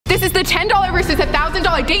This is the $10 versus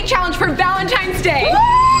 $1,000 date challenge for Valentine's Day.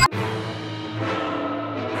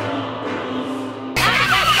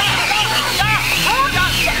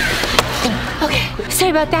 Okay,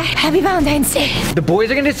 sorry about that. Happy Valentine's Day. The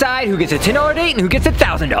boys are gonna decide who gets a $10 date and who gets a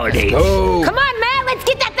 $1,000 date. Oh. Come on, Matt, let's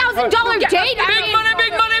get that $1,000 date. Big money,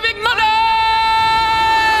 big money, big money!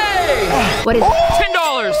 What is it?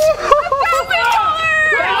 $10.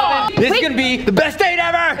 This is gonna be the best date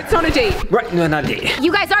ever. It's not a date. Right, no, not a date.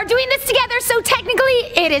 You guys are doing this together, so technically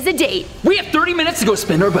it is a date. We have 30 minutes to go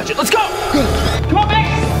spend our budget. Let's go. Come on, babe.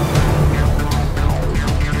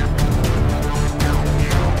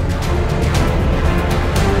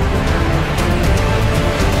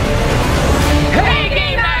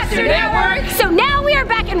 So now we are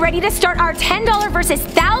back and ready to start our $10 versus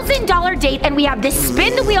 $1,000 date, and we have this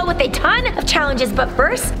spin the wheel with a ton of challenges, but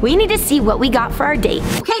first, we need to see what we got for our date.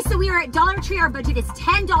 Okay, so we are at Dollar Tree. Our budget is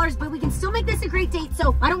 $10, but we can still make this a great date,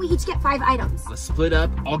 so why don't we each get 5 items? Let's split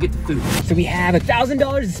up. I'll get the food. So we have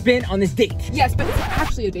 $1,000 to spend on this date. Yes, but it's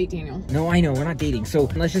actually a date, Daniel. No, I know, we're not dating. So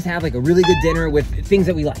let's just have like a really good dinner with things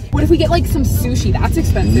that we like. What if we get like some sushi? That's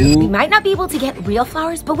expensive. We might not be able to get real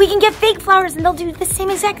flowers, but we can get fake flowers and they'll do the same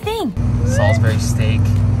exact thing. Salisbury steak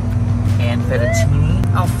and fettuccine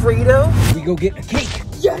Alfredo. We go get a cake.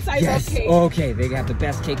 Yes, I love cake. Okay, they got the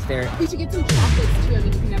best cakes there. We should get some chocolates too. I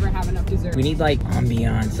mean, you can never have enough dessert. We need like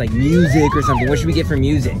ambiance, like music or something. What should we get for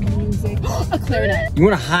music? Music. A clarinet. You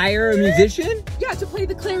want to hire a musician? Yeah, to play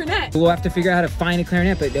the clarinet. We'll have to figure out how to find a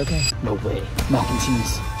clarinet, but okay. No way. Mac and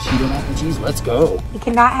cheese. Cheeto mac and cheese. Let's go. We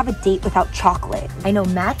cannot have a date without chocolate. I know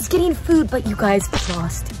Matt's getting food, but you guys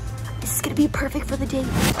lost. This is gonna be perfect for the date.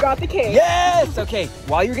 Got the cake. Yes! Okay,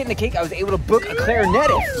 while you're getting the cake, I was able to book a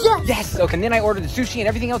clarinetist. Yes! Yes! Okay, and then I ordered the sushi and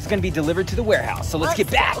everything else is gonna be delivered to the warehouse. So let's get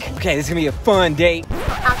back. Okay, this is gonna be a fun date.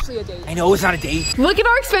 Actually a date. I know it's not a date. Look at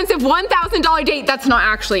our expensive $1,000 date. That's not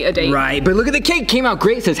actually a date. Right, but look at the cake. Came out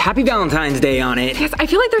great. It says Happy Valentine's Day on it. Yes, I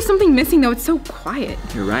feel like there's something missing though. It's so quiet.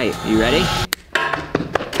 You're right. Are you ready?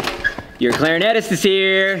 Your clarinetist is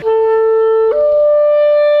here.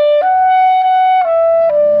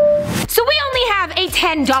 So we only have a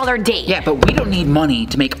 $10 date. Yeah, but we don't need money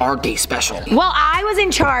to make our day special. Well, I was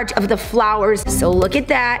in charge of the flowers, so look at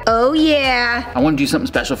that. Oh yeah. I want to do something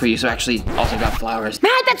special for you, so I actually also got flowers.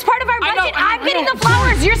 Matt, that's part of our I know, budget. I I'm getting know. the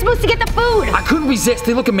flowers. You're supposed to get the food. I couldn't resist.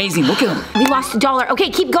 They look amazing. Look at them. We lost $1. Okay,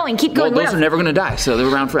 keep going, keep Well, going. those are never gonna die, so they're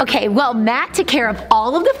around forever. Okay, well, Matt took care of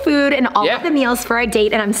all of the food and all Yeah. of the meals for our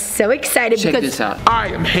date, and I'm so excited Check because this out. I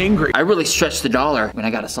am hangry. I really stretched the dollar when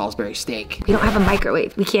I got a Salisbury steak. we don't have a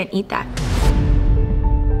microwave. We can't eat that.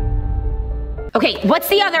 Okay, what's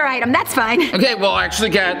the other item? That's fine. Okay, well, I actually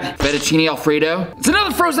got fettuccine Alfredo. It's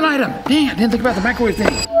another frozen item. Dang, I didn't think about the microwave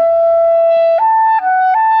thing.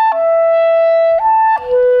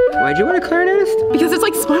 Why'd you want a clarinetist? Because it's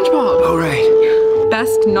like SpongeBob. Oh, right.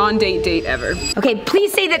 Best non-date date ever. Okay,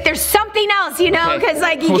 please say that there's something else, you know, because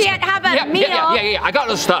like you can't have a meal. Yeah. I got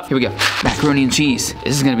other stuff. Here we go. Macaroni and cheese.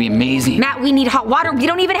 This is gonna be amazing. Matt, we need hot water. We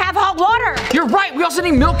don't even have hot water. You're right. We also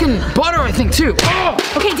need milk and butter, I think, too. Oh!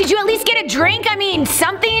 Okay, did you at least get a drink? I mean,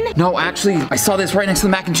 something? No, actually, I saw this right next to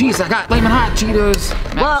the mac and cheese. I got lemon hot Cheetos,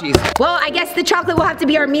 mac and cheese. Well, I guess the chocolate will have to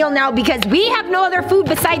be our meal now because we have no other food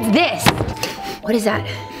besides this. What is that?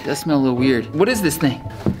 It does smell a little weird. What is this thing?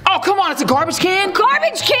 Oh, come on, it's a garbage can?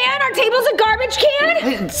 Garbage can? Our table's a garbage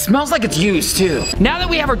can? It smells like it's used, too. Now that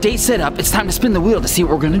we have our date set up, it's time to spin the wheel to see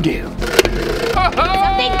what we're gonna do.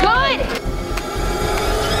 Something good.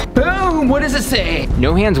 Boom! What does it say?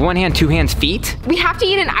 No hands, one hand, two hands, feet. We have to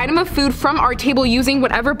eat an item of food from our table using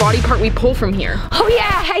whatever body part we pull from here. Oh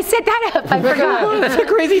yeah, I set that up. I forgot. That's a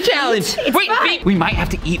crazy challenge. Wait, fine. feet. We might have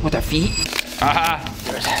to eat with our feet.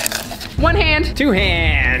 One hand. Two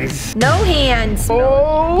hands. No hands.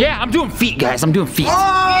 Yeah, I'm doing feet, guys. I'm doing feet.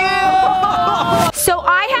 So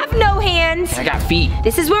I have no hands. I got feet.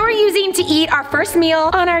 This is what we're using to eat our first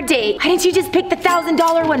meal on our date. Why didn't you just pick the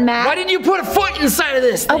 $1,000 one, Matt? Why didn't you put a foot inside of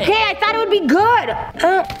this thing? Okay, I thought it would be good.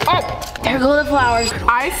 There go the flowers.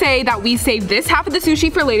 I say that we save this half of the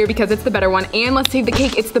sushi for later because it's the better one, and let's save the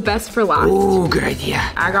cake. It's the best for last. Ooh, good idea.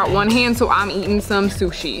 I got one hand, so I'm eating some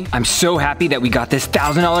sushi. I'm so happy that we got this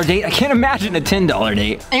 $1,000 date. I can't imagine a $10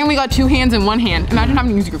 date. And we got two hands and one hand. Imagine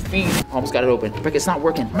having to use your feet. Almost got it open. Rick, it's not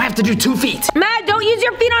working. I might have to do 2 feet. Matt, don't use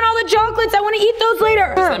your feet on all the chocolates. I want to eat those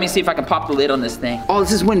later. Let me see if I can pop the lid on this thing. Oh,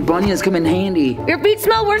 this is when bunions come in handy. Your feet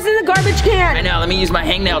smell worse than the garbage can. I know, let me use my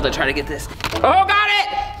hangnail to try to get this. Oh, got it!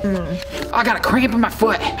 I got a cramp in my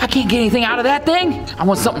foot. I can't get anything out of that thing. I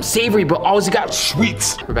want something savory, but always got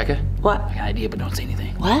sweets. Rebecca? What? I got an idea, but don't say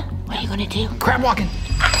anything. What? What are you gonna do? Crab walking.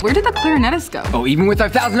 Where did the clarinetist go? Oh, even with our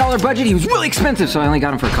 $1,000 budget, he was really expensive, so I only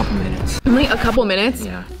got him for a couple minutes. Only a couple minutes?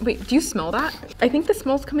 Yeah. Wait, do you smell that? I think the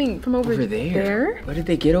smell's coming from over there. What did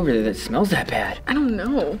they get over there that smells that bad? I don't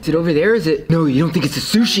know. Is it over there? Is it? No, you don't think it's the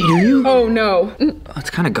sushi, do you? Oh no. Oh, it's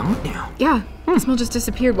kind of gone now. Yeah, the smell just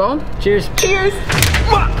disappeared. Well, Cheers. cheers.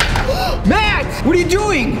 Matt, what are you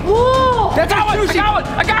doing? Whoa! That's our sushi.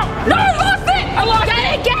 I got one. No, I lost it. I lost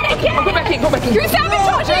it. Get it! Go back in. You're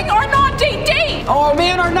sabotaging our non-date. Oh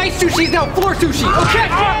man, our nice sushi is now floor sushi. Okay.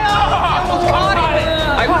 Almost caught it.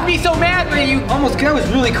 I wouldn't be so mad, but you almost. That was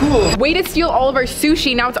really cool. Way to steal all of our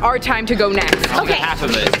sushi. Now it's our time to go next. Okay, Half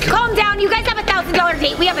of it. calm down. You guys have a $1,000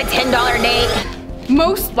 date. We have a $10 date.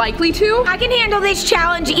 Most likely to. I can handle this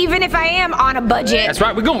challenge even if I am on a budget. That's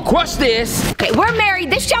right, we're gonna crush this. Okay, we're married.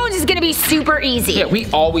 This challenge is gonna be super easy. Yeah, we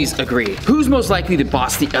always agree. Who's most likely to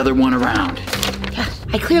boss the other one around?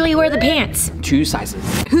 I clearly wear the pants. 2 sizes.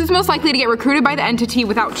 Who's most likely to get recruited by the entity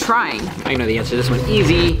without trying? I know the answer to this one.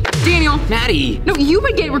 Easy. Daniel. Maddie. No, you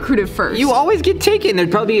would get recruited first. You always get taken.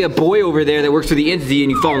 There'd probably be a boy over there that works for the entity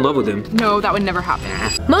and you fall in love with him. No, that would never happen.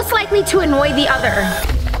 Most likely to annoy the other.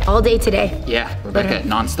 All day today. Yeah, Rebecca,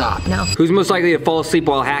 non-stop. No. Who's most likely to fall asleep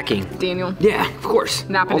while hacking? Daniel. Yeah, of course.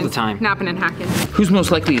 Napping all the time. Napping and hacking. Who's most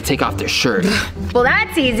likely to take off their shirt? Well,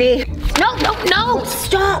 that's easy. No,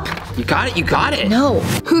 stop. You got it. No.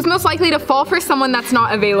 Who's most likely to fall for someone that's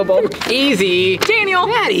not available? Easy. Daniel.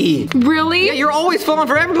 Maddie. Really? Yeah, you're always falling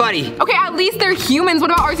for everybody. Okay, at least they're humans. What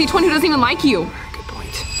about RZ20 who doesn't even like you? Good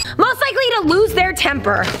point. Most likely to lose their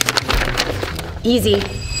temper. Easy.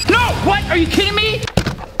 No, what? Are you kidding me?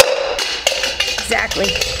 Exactly.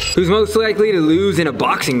 Who's most likely to lose in a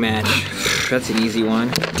boxing match? That's an easy one.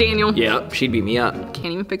 Daniel. Yep, she'd beat me up. Can't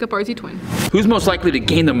even pick up RZ20. Who's most likely to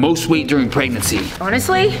gain the most weight during pregnancy?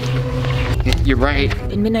 Honestly, You're right.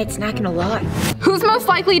 been midnight snacking a lot. Who's most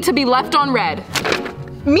likely to be left on red?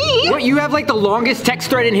 Me? What, you have like the longest text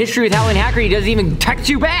thread in history with Howlin' Hacker, he doesn't even text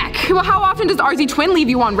you back. Well, how often does RZ20 leave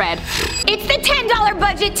you on red? It's the $10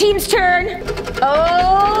 budget team's turn.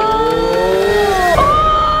 Oh!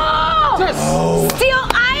 Steal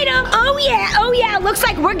item. Oh yeah. Looks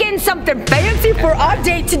like we're getting something fancy for our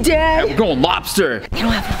date today. We're going lobster. They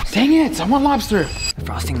don't have lobster. Dang it, I want lobster. The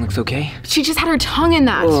frosting looks okay. She just had her tongue in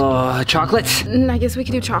that. Chocolates? I guess we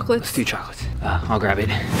could do chocolates. Let's do chocolates. I'll grab it.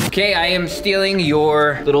 Okay, I am stealing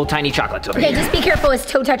your little tiny chocolates over Okay, here. just be careful. His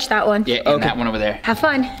toe touched that one. Yeah, and that one over there. Have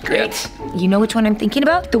fun. Great. You know which one I'm thinking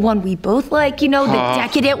about? The one we both like, you know, the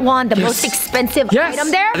decadent one, the most expensive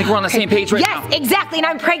item there. I think we're on the same page right now. Yes, exactly, and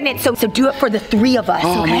I'm pregnant, so do it for the 3 of us,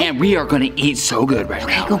 Oh okay? man, we are gonna eat so good right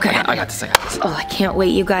now. go grab I got this. Oh, I can't wait,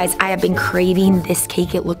 you guys. I have been craving this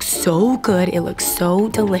cake. It looks so good. It looks so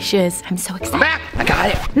delicious. I'm so excited. I'm back. I got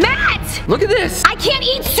it. Matt! Look at this. I can't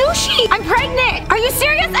eat sushi! I'm pregnant! Are you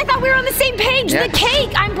serious? I thought we were on the same page. Yeah. The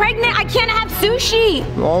cake! I'm pregnant. I can't have sushi.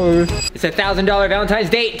 It's a $1,000 Valentine's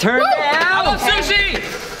date. Turn I love down. sushi.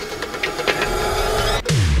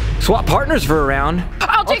 Swap partners for a round.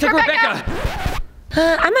 I'll take Rebecca.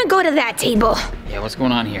 I'm gonna go to that table. Yeah, what's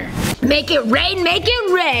going on here? Make it rain, make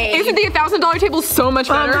it rain! Isn't the $1,000 table so much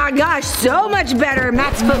better? Oh my gosh, so much better.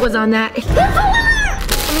 Matt's foot was on that.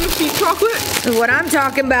 Sweet chocolate. What I'm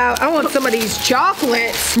talking about, I want some of these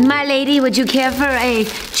chocolates. My lady, would you care for a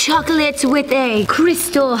chocolate with a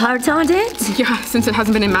crystal heart on it? Yeah, since it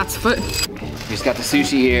hasn't been in Matt's foot. We just got the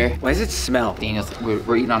sushi here. Why does it smell? Daniel's,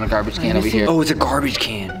 we're eating on a garbage can over here. Oh, it's a garbage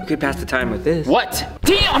can. We could pass the time with this. What?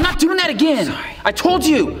 Daniel, I'm not doing that again. Sorry. I told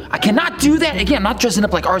you, I cannot do that again. I'm not dressing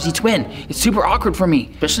up like RZ Twin. It's super awkward for me,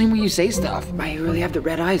 especially when you say stuff. I really have the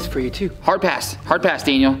red eyes for you too. Hard pass,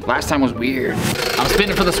 Daniel. Last time was weird. I'm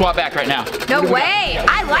spinning for the swap back right now. No way!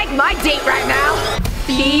 I like my date right now.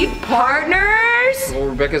 Feed partners? Well,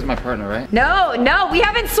 Rebecca's my partner, right? No, we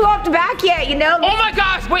haven't swapped back yet, you know? Oh my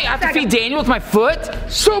gosh, wait, I have to feed Daniel with my foot?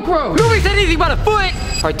 So gross. Nobody said anything about a foot.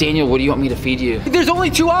 All right, Daniel, what do you want me to feed you? There's only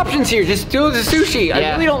 2 options here. Just do the sushi. I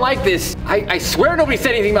Yeah. really don't like this. I swear nobody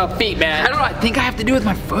said anything about feet, man. I don't know, I think I have to do it with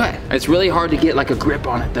my foot. It's really hard to get like a grip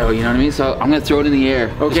on it though, you know what I mean? So I'm gonna throw it in the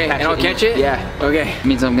air. Okay, Just and I'll catch it? Yeah. Okay. It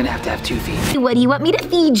means I'm gonna have to have 2 feet. What do you want me to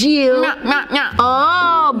feed you?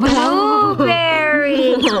 Oh,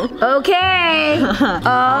 blueberry. Okay.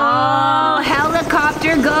 Oh,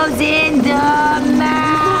 helicopter goes in the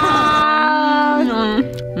mouth.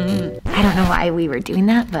 I don't know why we were doing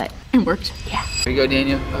that, but It worked. yeah. Here you go,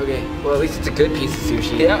 Daniel. Okay. Well, at least it's a good piece of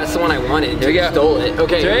sushi. Yeah. That's the one I wanted. Here we go. Stole it.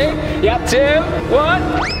 Okay. 3, yep, 2, 1.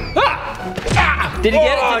 Ah! Ah! Did you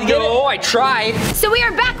get it? Did you get No, I tried. So we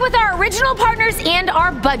are back with our original partners and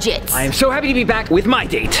our budgets. I am so happy to be back with my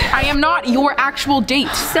date. I am not your actual date.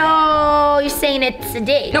 So you're saying it's a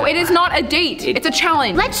date? No, it is not a date. It's a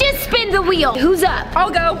challenge. Let's just spin the wheel. Who's up?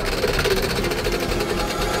 I'll go.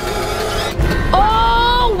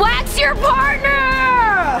 Oh, wax your partner!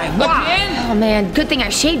 Again? Oh man, good thing I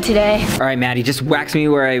shaved today. All right, Maddie, just wax me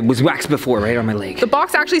where I was waxed before, right on my leg. The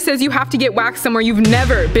box actually says you have to get waxed somewhere you've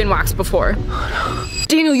never been waxed before.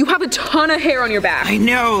 Daniel, you have a ton of hair on your back. I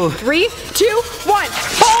know. 3, 2, 1.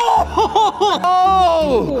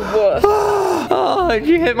 Oh, did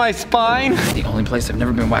you hit my spine? The only place I've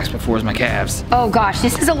never been waxed before is my calves. Oh gosh,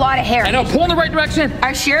 this is a lot of hair. I know, pull in the right direction. Are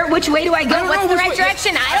you sure? Which way do I go? don't What's know the which right way-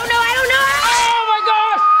 direction? I don't know. Oh my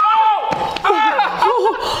gosh!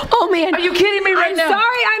 Oh! Oh man. Are you kidding me right now?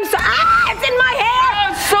 I'm sorry. Ah, it's in my hair.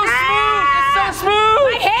 Oh, it's so smooth! It's so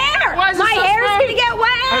smooth! My hair. Why is it my so hair is smooth? gonna get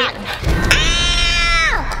wet.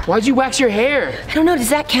 Ah! Why'd you wax your hair? I don't know. Does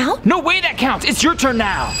that count? No way that counts. It's your turn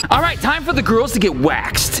now. All right, time for the girls to get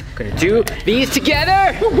waxed. Gonna do these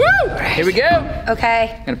together. Woo! Here we go.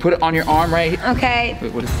 Okay. Gonna put it on your arm right here. Okay.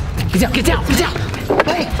 Wait, what is? Get down! Get down! Get down!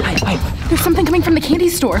 Hey! There's something coming from the candy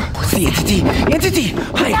store. What's the entity? Entity!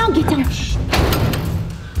 Hi. Get down.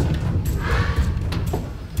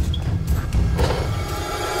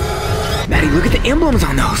 Maddie, look at the emblems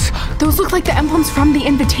on those. Those look like the emblems from the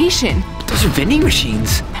invitation. Those are vending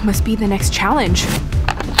machines. That must be the next challenge.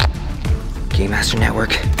 Game Master Network.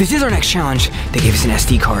 This is our next challenge. They gave us an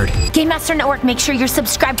SD card. Game Master Network, make sure you're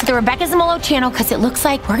subscribed to the Rebecca Zamolo channel because it looks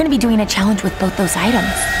like we're gonna be doing a challenge with both those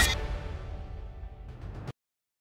items.